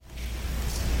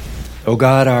O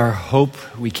God, our hope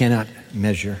we cannot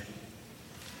measure.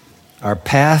 Our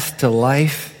path to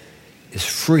life is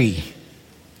free.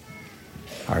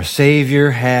 Our Savior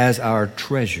has our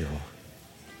treasure,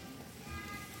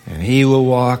 and He will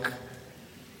walk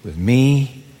with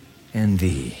me and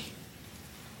thee.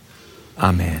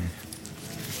 Amen.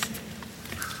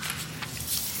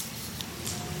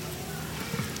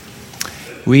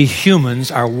 We humans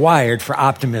are wired for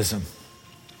optimism.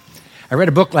 I read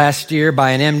a book last year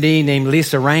by an MD named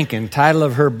Lisa Rankin. Title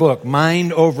of her book,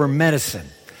 Mind Over Medicine.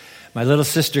 My little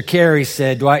sister Carrie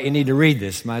said, Dwight, you need to read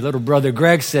this. My little brother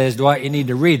Greg says, Dwight, you need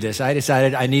to read this. I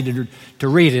decided I needed to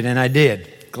read it, and I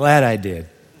did. Glad I did.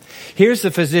 Here's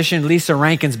the physician Lisa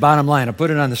Rankin's bottom line. I'll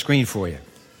put it on the screen for you.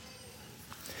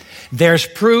 There's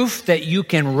proof that you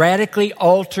can radically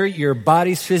alter your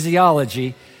body's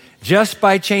physiology just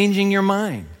by changing your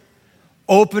mind,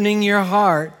 opening your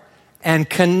heart, and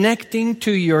connecting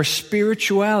to your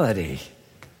spirituality.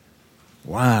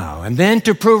 Wow. And then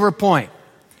to prove her point,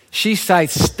 she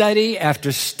cites study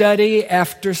after study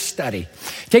after study.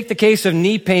 Take the case of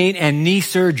knee pain and knee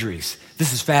surgeries.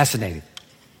 This is fascinating.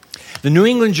 The New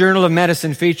England Journal of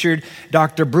Medicine featured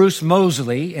Dr. Bruce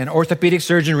Moseley, an orthopedic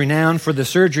surgeon renowned for the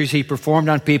surgeries he performed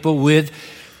on people with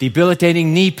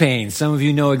debilitating knee pain. Some of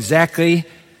you know exactly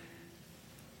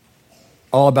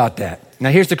all about that.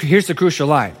 Now here's the crucial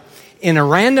line. In a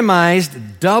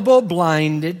randomized,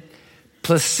 double-blinded,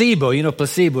 placebo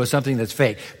is something that's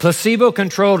fake,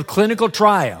 placebo-controlled clinical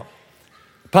trial,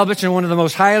 published in one of the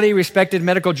most highly respected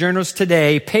medical journals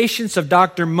today, patients of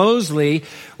Dr. Moseley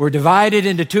were divided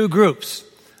into two groups.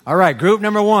 All right, group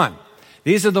number one.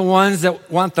 These are the ones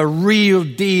that want the real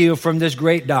deal from this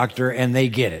great doctor, and they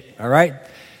get it. All right?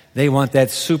 They want that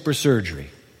super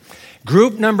surgery.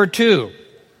 Group number two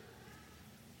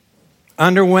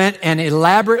underwent an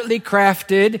elaborately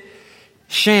crafted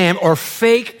sham or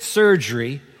fake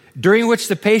surgery during which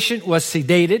the patient was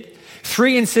sedated.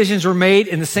 3 incisions were made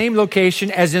in the same location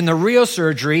as in the real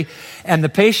surgery, and the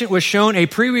patient was shown a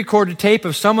pre-recorded tape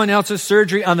of someone else's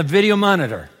surgery on the video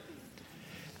monitor.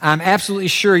 I'm absolutely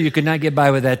sure you could not get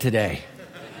by with that today.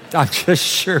 I'm just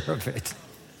sure of it.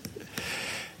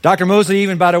 Dr. Moseley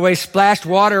even, by the way, splashed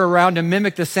water around to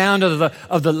mimic the sound of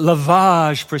the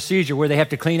lavage procedure where they have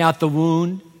to clean out the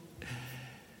wound.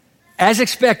 As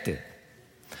expected,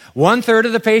 1/3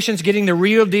 of the patients getting the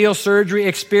real deal surgery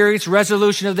experienced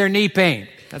resolution of their knee pain.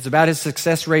 That's about his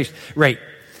success rate.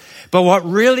 But what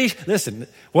really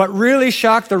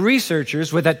shocked the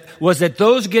researchers was that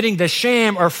those getting the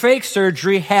sham or fake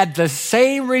surgery had the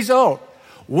same result.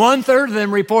 1/3 of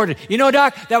them reported, you know,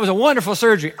 doc, that was a wonderful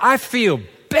surgery. I feel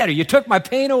better. You took my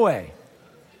pain away.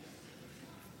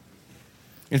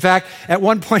 In fact, at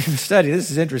one point in the study, this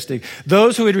is interesting,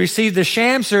 those who had received the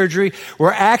sham surgery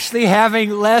were actually having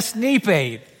less knee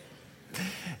pain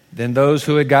than those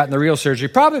who had gotten the real surgery,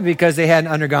 probably because they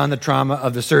hadn't undergone the trauma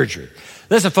of the surgery.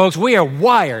 Listen, folks, we are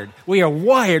wired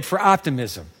for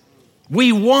optimism.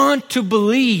 We want to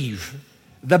believe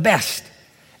the best.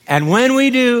 And when we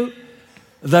do,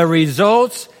 the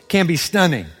results can be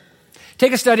stunning.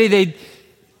 Take a study they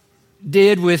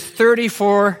did with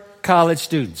 34 college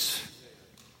students.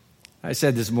 I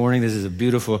said this morning, this is a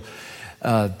beautiful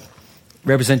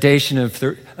representation of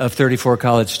 34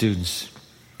 college students.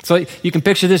 So you can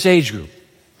picture this age group.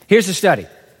 Here's the study.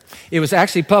 It was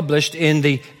actually published in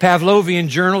the Pavlovian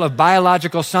Journal of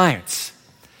Biological Science.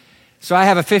 So I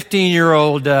have a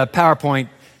 15-year-old PowerPoint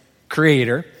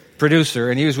producer,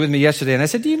 and he was with me yesterday, and I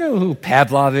said, do you know who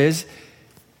Pavlov is?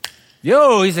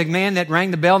 He's the man that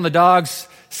rang the bell and the dogs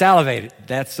salivated.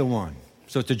 That's the one.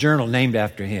 So it's a journal named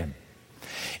after him.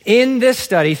 In this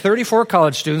study, 34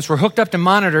 college students were hooked up to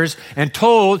monitors and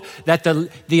told that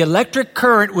the electric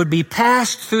current would be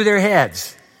passed through their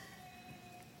heads.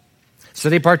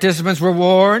 Study participants were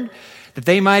warned that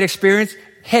they might experience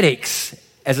headaches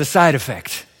as a side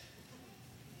effect.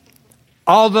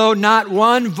 Although not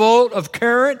 1 volt of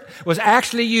current was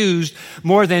actually used,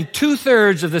 more than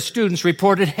 2/3 of the students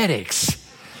reported headaches.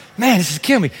 Man, this is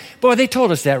killing me. Boy, they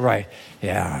told us that right.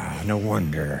 Yeah, no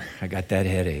wonder I got that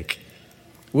headache.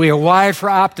 We are wired for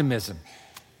optimism.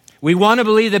 We want to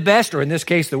believe the best, or in this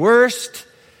case, the worst,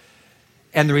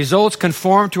 and the results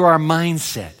conform to our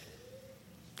mindset.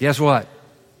 Guess what?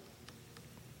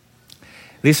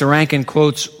 Lisa Rankin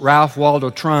quotes Ralph Waldo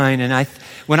Trine, and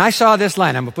when I saw this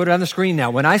line, I'm going to put it on the screen now.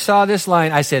 When I saw this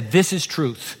line, I said, this is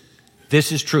truth.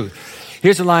 This is truth.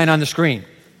 Here's the line on the screen.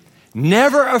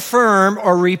 Never affirm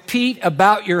or repeat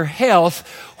about your health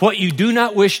what you do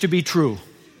not wish to be true.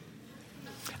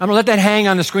 I'm going to let that hang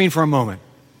on the screen for a moment.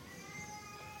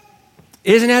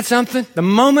 Isn't that something? The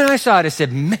moment I saw it, I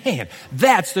said, man,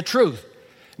 that's the truth.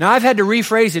 Now, I've had to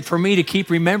rephrase it for me to keep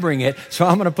remembering it, so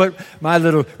I'm going to put my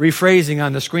little rephrasing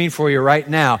on the screen for you right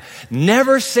now.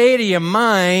 Never say to your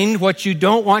mind what you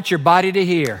don't want your body to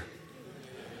hear.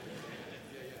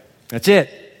 That's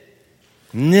it.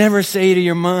 Never say to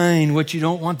your mind what you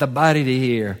don't want the body to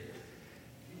hear.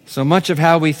 So much of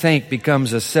how we think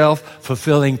becomes a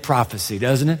self-fulfilling prophecy,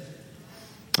 doesn't it?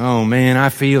 Oh, man, I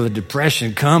feel the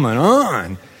depression coming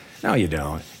on. No, you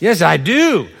don't. Yes, I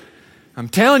do. I'm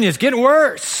telling you, it's getting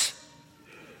worse.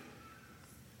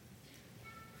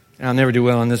 I'll never do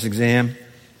well on this exam.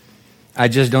 I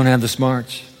just don't have the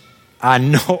smarts. I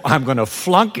know I'm going to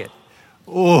flunk it.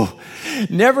 Oh,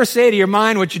 never say to your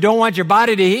mind what you don't want your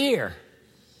body to hear.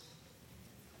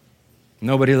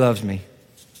 Nobody loves me.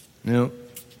 No,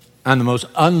 I'm the most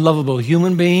unlovable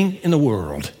human being in the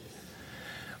world.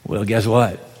 Well, guess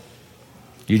what?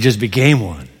 You just became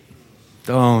one.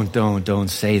 Don't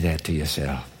say that to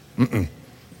yourself.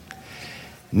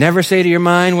 Never say to your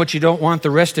mind what you don't want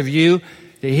the rest of you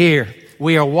to hear.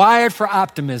 We are wired for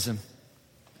optimism.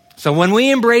 So when we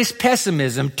embrace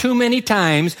pessimism too many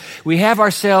times, we have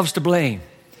ourselves to blame.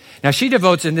 Now, she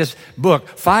devotes in this book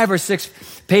 5 or 6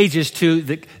 pages to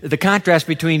the contrast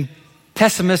between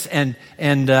pessimists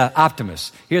and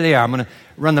optimists. Here they are. I'm going to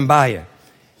run them by you.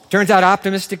 Turns out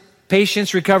optimistic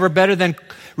patients recover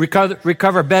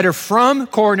better from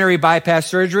coronary bypass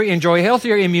surgery, enjoy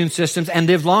healthier immune systems, and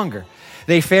live longer.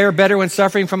 They fare better when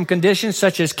suffering from conditions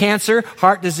such as cancer,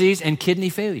 heart disease, and kidney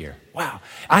failure. Wow.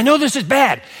 I know this is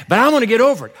bad, but I'm going to get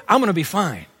over it. I'm going to be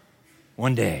fine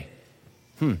one day.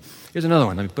 Here's another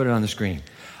one. Let me put it on the screen.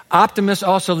 Optimists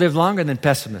also live longer than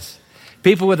pessimists.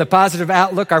 People with a positive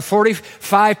outlook are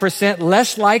 45%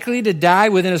 less likely to die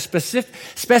within a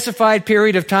specified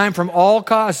period of time from all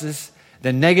causes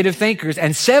than negative thinkers,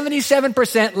 and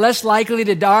 77% less likely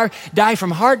to die from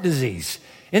heart disease.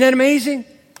 Isn't that amazing?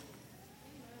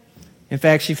 In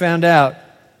fact, she found out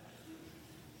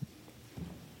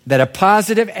that a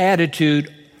positive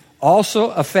attitude also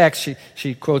affects,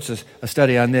 she quotes a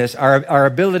study on this, our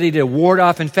ability to ward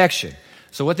off infection.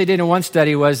 So what they did in one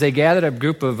study was they gathered a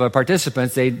group of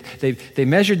participants, they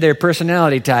measured their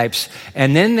personality types,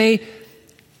 and then they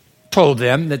told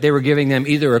them that they were giving them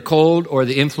either a cold or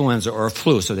the influenza or a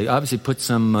flu. So they obviously put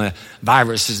some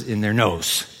viruses in their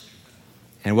nose.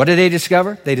 And what did they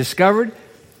discover? They discovered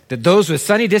that those with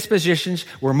sunny dispositions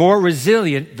were more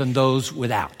resilient than those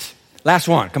without. Last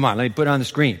one. Come on, let me put it on the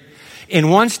screen. In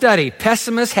one study,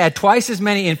 pessimists had twice as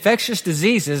many infectious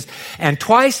diseases and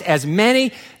twice as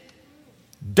many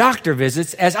doctor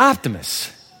visits as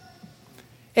optimists.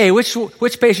 Hey,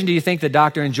 which patient do you think the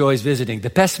doctor enjoys visiting, the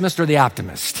pessimist or the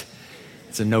optimist?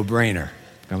 It's a no-brainer.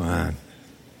 Come on.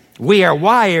 We are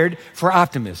wired for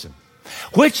optimism,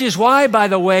 which is why, by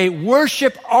the way,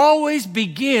 worship always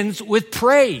begins with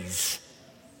praise.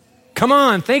 Come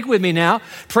on, think with me now.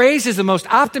 Praise is the most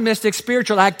optimistic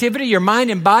spiritual activity your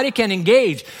mind and body can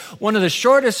engage. One of the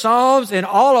shortest psalms in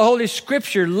all of Holy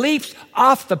Scripture leaps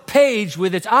off the page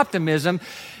with its optimism,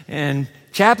 and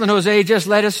Chaplain Jose just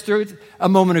led us through it a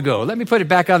moment ago. Let me put it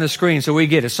back on the screen so we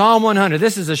get it. Psalm 100,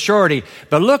 this is a shorty,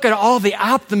 but look at all the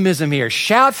optimism here.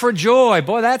 Shout for joy.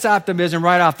 Boy, that's optimism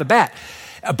right off the bat.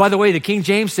 By the way, the King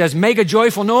James says, make a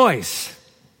joyful noise.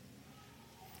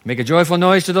 Make a joyful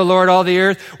noise to the Lord, all the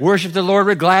earth. Worship the Lord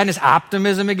with gladness.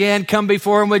 Optimism again. Come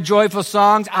before him with joyful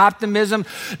songs. Optimism.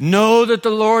 Know that the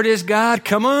Lord is God.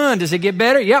 Come on. Does it get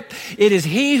better? Yep. It is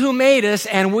he who made us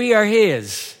and we are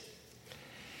his.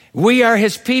 We are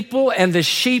his people and the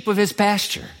sheep of his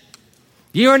pasture.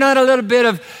 You are not a little bit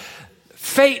of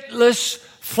fateless,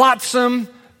 flotsam,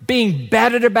 being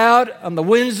battered about on the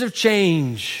winds of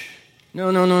change.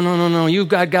 No. You've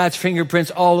got God's fingerprints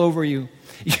all over you.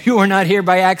 You are not here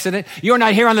by accident. You are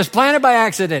not here on this planet by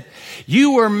accident.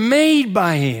 You were made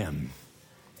by him.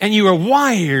 And you are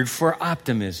wired for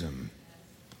optimism.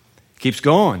 Keeps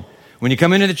going. When you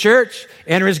come into the church,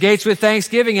 enter his gates with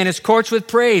thanksgiving and his courts with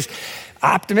praise.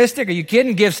 Optimistic? Are you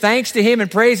kidding? Gives thanks to him and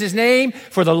praise his name.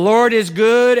 For the Lord is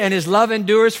good and his love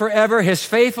endures forever. His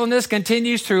faithfulness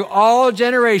continues through all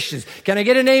generations. Can I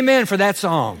get an amen for that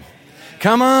song?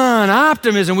 Come on,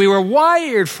 optimism. We were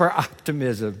wired for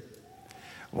optimism.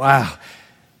 Wow.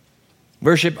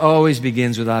 Worship always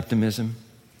begins with optimism.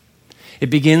 It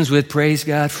begins with praise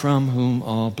God from whom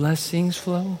all blessings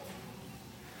flow.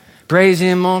 Praise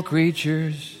him, all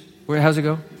creatures. How's it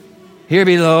go? Here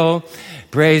below.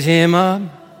 Praise him up,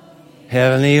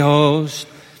 heavenly host.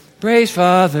 Praise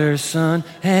Father, Son,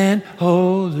 and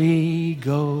Holy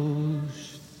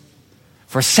Ghost.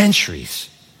 For centuries,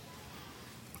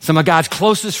 some of God's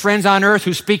closest friends on earth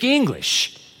who speak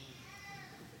English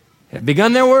have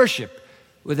begun their worship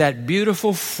with that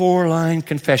beautiful 4-line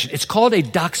confession. It's called a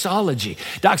doxology.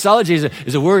 Doxology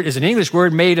is an English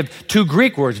word made of 2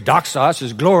 Greek words. Doxos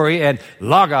is glory, and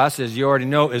logos, as you already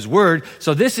know, is word.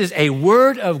 So this is a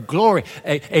word of glory,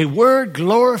 a word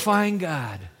glorifying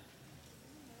God.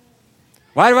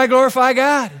 Why do I glorify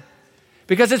God?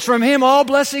 Because it's from Him all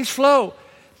blessings flow.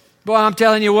 Boy, I'm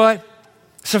telling you what,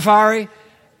 Safari,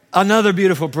 another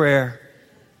beautiful prayer.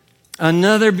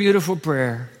 Another beautiful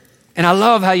prayer. And I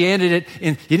love how you ended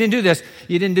it. You didn't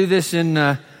do this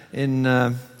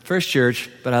in First Church,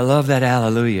 but I love that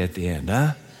hallelujah at the end,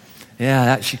 huh?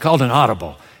 Yeah, she called an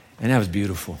audible, and that was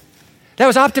beautiful. That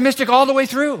was optimistic all the way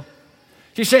through.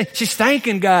 She's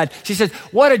thanking God. She says,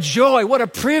 what a joy, what a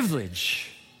privilege.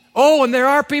 Oh, and there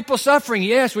are people suffering.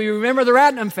 Yes, we remember the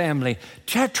Ratnam family,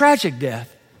 tragic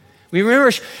death. We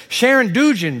remember Sharon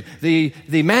Dugan, the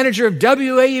manager of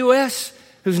WAUS,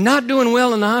 who's not doing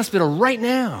well in the hospital right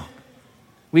now.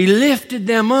 We lifted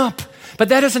them up. But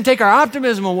that doesn't take our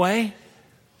optimism away.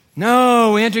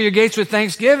 No, we enter your gates with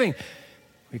thanksgiving.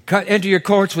 We enter your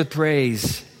courts with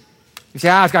praise. You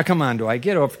say, come on, Dwight,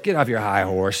 get off your high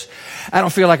horse. I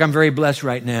don't feel like I'm very blessed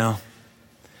right now.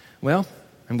 Well,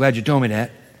 I'm glad you told me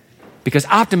that. Because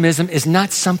optimism is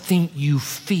not something you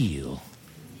feel.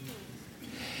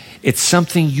 It's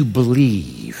something you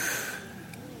believe.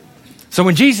 So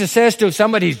when Jesus says to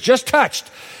somebody he's just touched,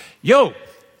 yo,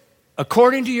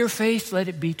 according to your faith, let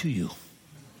it be to you.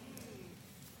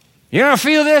 You're going to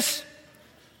feel this.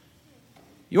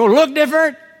 You won't look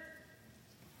different.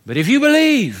 But if you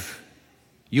believe,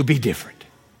 you'll be different.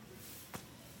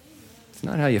 It's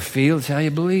not how you feel, it's how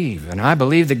you believe. And I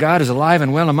believe that God is alive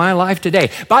and well in my life today.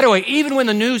 By the way, even when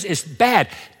the news is bad,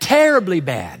 terribly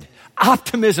bad,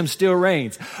 optimism still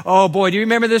reigns. Oh boy, do you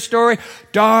remember this story?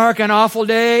 Dark and awful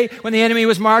day when the enemy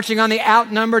was marching on the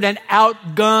outnumbered and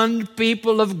outgunned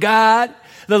people of God.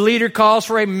 The leader calls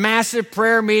for a massive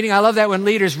prayer meeting. I love that when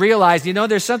leaders realize,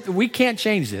 there's something, we can't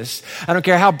change this. I don't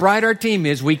care how bright our team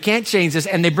is, we can't change this.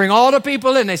 And they bring all the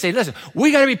people in. They say, listen,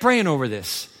 we got to be praying over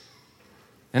this.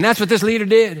 And that's what this leader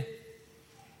did.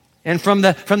 And from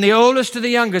the oldest to the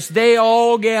youngest, they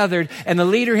all gathered, and the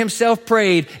leader himself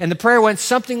prayed, and the prayer went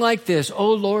something like this: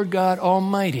 O Lord God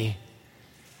Almighty,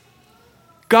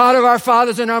 God of our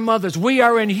fathers and our mothers, we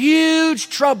are in huge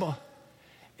trouble.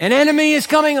 An enemy is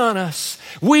coming on us.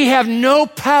 We have no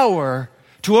power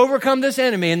to overcome this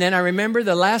enemy. And then I remember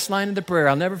the last line of the prayer.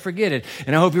 I'll never forget it.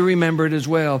 And I hope you remember it as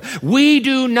well. We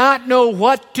do not know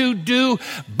what to do,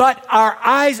 but our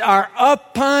eyes are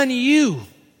upon you.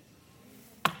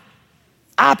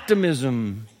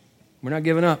 Optimism. We're not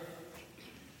giving up.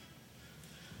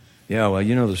 Yeah, well,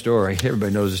 you know the story.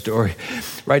 Everybody knows the story.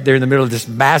 Right there in the middle of this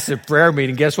massive prayer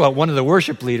meeting, guess what? One of the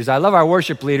worship leaders, I love our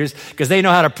worship leaders because they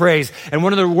know how to praise. And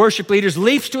one of the worship leaders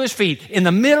leaps to his feet in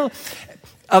the middle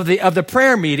of the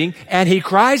prayer meeting, and he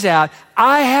cries out,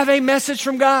 I have a message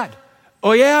from God.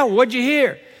 Oh yeah? What'd you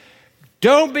hear?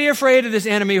 Don't be afraid of this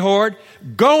enemy horde.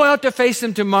 Go out to face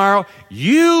them tomorrow.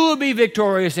 You will be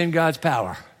victorious in God's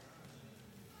power.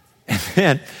 And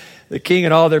then the king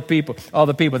and all the people,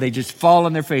 they just fall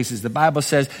on their faces. The Bible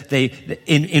says they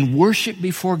in worship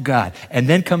before God. And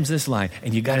then comes this line,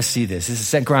 and you got to see this. This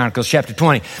is 2 Chronicles chapter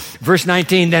 20, verse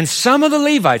 19. Then some of the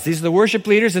Levites, these are the worship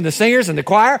leaders and the singers and the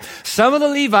choir, some of the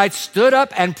Levites stood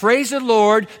up and praised the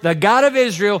Lord, the God of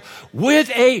Israel, with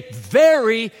a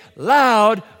very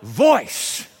loud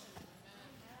voice.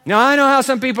 Now, I know how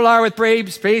some people are with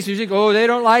praise music. Oh, they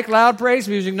don't like loud praise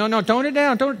music. No, tone it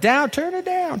down, turn it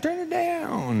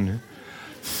down.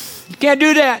 You can't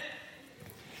do that.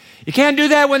 You can't do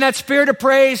that when that spirit of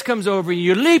praise comes over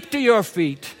you. You leap to your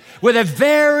feet with a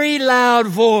very loud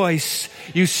voice.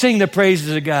 You sing the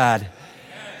praises of God.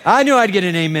 I knew I'd get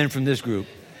an amen from this group.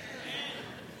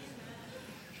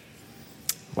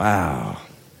 Wow.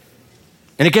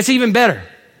 And it gets even better.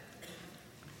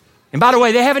 And by the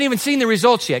way, they haven't even seen the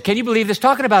results yet. Can you believe this?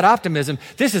 Talking about optimism,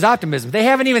 this is optimism. They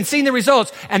haven't even seen the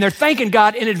results, and they're thanking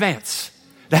God in advance.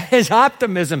 That is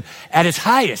optimism at its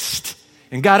highest.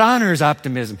 And God honors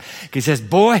optimism. He says,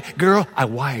 boy, girl, I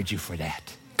wired you for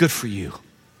that. Good for you.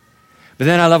 But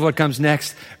then I love what comes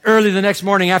next. Early the next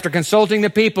morning, after consulting the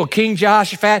people, King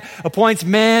Jehoshaphat appoints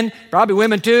men, probably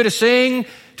women too, to sing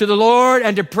to the Lord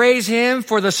and to praise him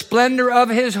for the splendor of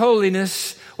his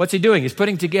holiness. What's he doing? He's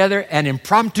putting together an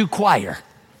impromptu choir.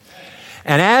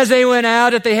 And as they went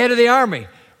out at the head of the army,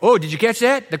 oh, did you catch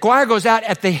that? The choir goes out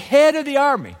at the head of the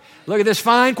army. Look at this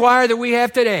fine choir that we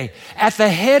have today. At the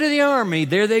head of the army,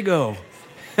 there they go.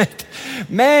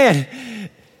 Man.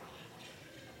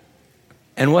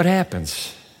 And what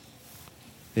happens?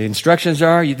 The instructions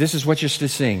are, this is what you're to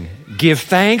sing. Give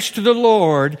thanks to the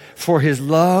Lord, for his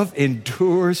love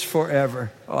endures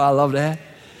forever. Oh, I love that.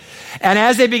 And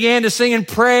as they began to sing in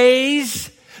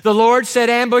praise, the Lord set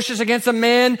ambushes against the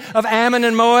men of Ammon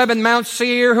and Moab and Mount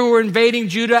Seir who were invading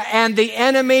Judah, and the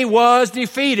enemy was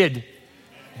defeated.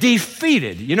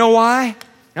 Defeated. You know why?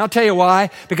 And I'll tell you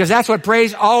why. Because that's what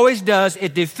praise always does.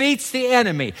 It defeats the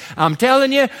enemy. I'm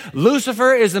telling you,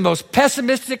 Lucifer is the most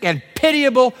pessimistic and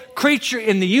pitiable creature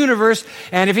in the universe.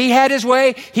 And if he had his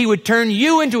way, he would turn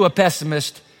you into a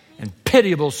pessimist and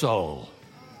pitiable soul.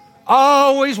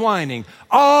 Always whining,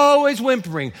 always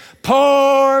whimpering.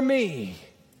 Poor me.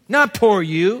 Not poor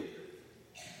you.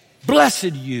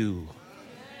 Blessed you.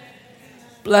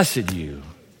 Blessed you.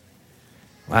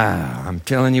 Wow, I'm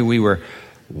telling you, we were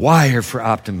wired for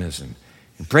optimism.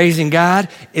 And praising God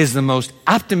is the most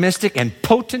optimistic and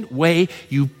potent way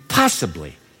you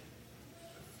possibly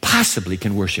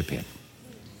can worship him.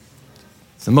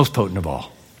 It's the most potent of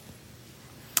all.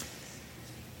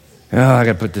 Oh, I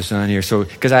got to put this on here. So,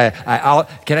 because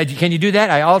can you do that?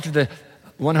 I altered the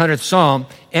 100th Psalm.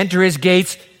 Enter his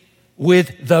gates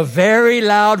with the very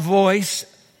loud voice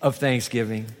of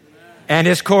thanksgiving, and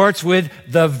his courts with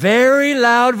the very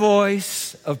loud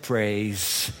voice of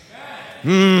praise.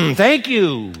 Thank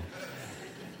you.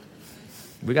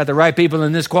 We got the right people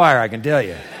in this choir, I can tell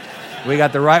you. We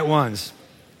got the right ones.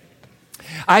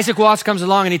 Isaac Watts comes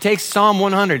along and he takes Psalm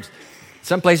 100.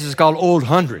 Some places it's called Old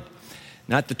 100.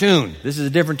 Not the tune. This is a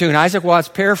different tune. Isaac Watts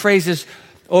paraphrases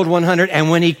Old 100, and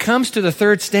when he comes to the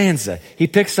third stanza, he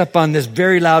picks up on this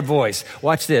very loud voice.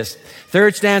 Watch this.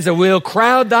 Third stanza, we'll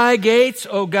crowd thy gates,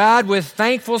 O God, with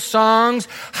thankful songs.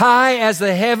 High as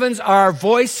the heavens, our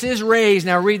voices raised.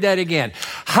 Now read that again.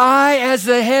 High as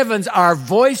the heavens, our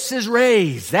voices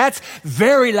raised. That's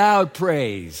very loud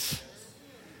praise.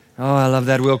 Oh, I love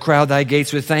that. We'll crowd thy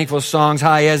gates with thankful songs.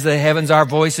 High as the heavens, our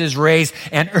voices raise.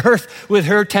 And earth with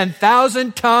her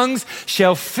 10,000 tongues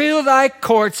shall fill thy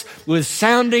courts with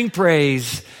sounding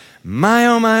praise. My,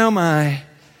 oh my, oh my.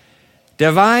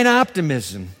 Divine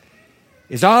optimism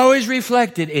is always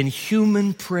reflected in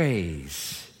human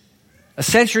praise. A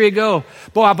century ago,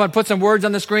 boy, I'm going to put some words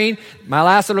on the screen. My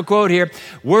last little quote here.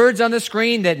 Words on the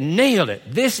screen that nailed it.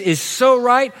 This is so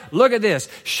right. Look at this.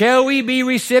 Shall we be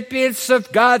recipients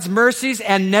of God's mercies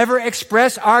and never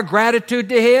express our gratitude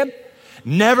to him?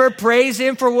 Never praise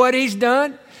him for what he's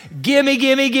done? Gimme,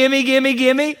 gimme, gimme, gimme,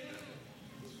 gimme.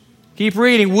 Keep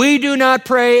reading. We do not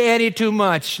pray any too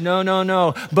much.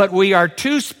 No. But we are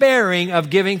too sparing of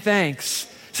giving thanks.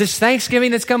 Is this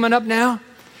Thanksgiving that's coming up now?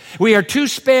 We are too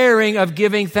sparing of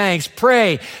giving thanks.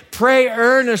 Pray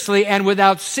earnestly and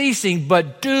without ceasing,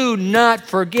 but do not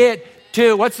forget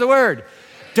to, what's the word?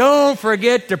 Don't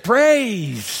forget to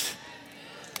praise.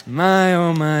 My,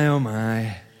 oh my, oh my.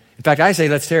 In fact, I say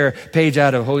let's tear a page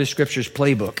out of Holy Scripture's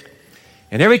playbook.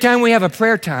 And every time we have a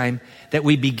prayer time, that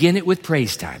we begin it with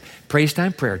praise time. Praise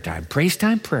time, prayer time. Praise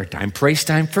time, prayer time. Praise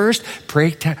time first,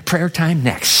 prayer time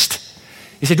next.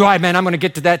 You say, Dwight, man, I'm going to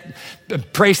get to that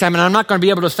praise time, and I'm not going to be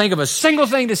able to think of a single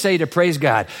thing to say to praise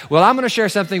God. Well, I'm going to share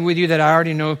something with you that I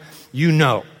already know you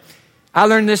know. I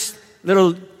learned this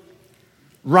little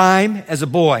rhyme as a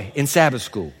boy in Sabbath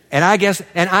school. And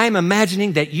I'm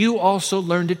imagining that you also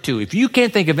learned it too. If you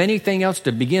can't think of anything else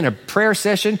to begin a prayer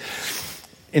session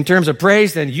in terms of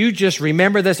praise, then you just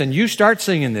remember this and you start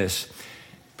singing this.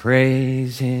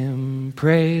 Praise him,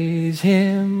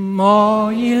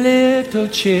 all ye little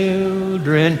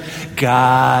children.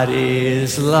 God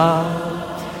is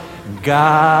love.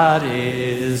 God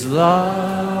is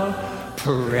love.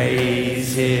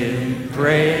 Praise him,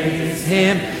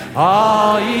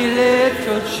 all ye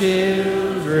little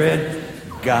children.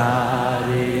 God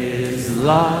is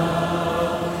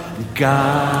love.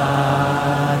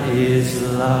 God is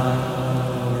love.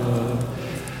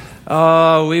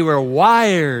 Oh, we were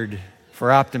wired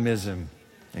for optimism.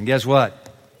 And guess what?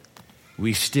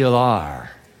 We still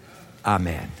are.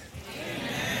 Amen.